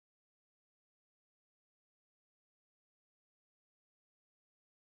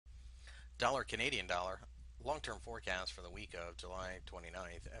Dollar Canadian dollar. Long-term forecast for the week of July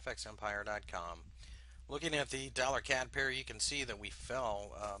 29th. FXEmpire.com. Looking at the dollar CAD pair, you can see that we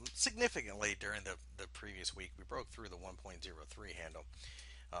fell significantly during the previous week. We broke through the 1.03 handle.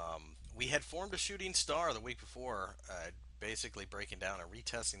 We had formed a shooting star the week before, basically breaking down and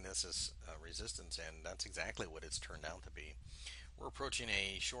retesting this as resistance, and that's exactly what it's turned out to be. We're approaching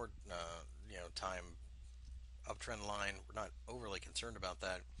a short, time uptrend line. We're not overly concerned about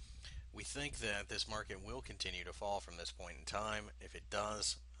that. We think that this market will continue to fall from this point in time. If it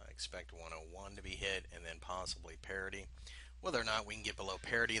does, I expect 101 to be hit and then possibly parity. Whether or not we can get below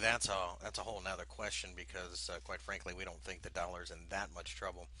parity, that's a whole nother question because, quite frankly, we don't think the dollar's in that much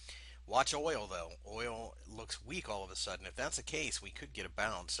trouble. Watch oil though. Oil looks weak all of a sudden. If that's the case, we could get a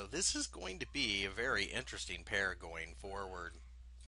bounce. So this is going to be a very interesting pair going forward.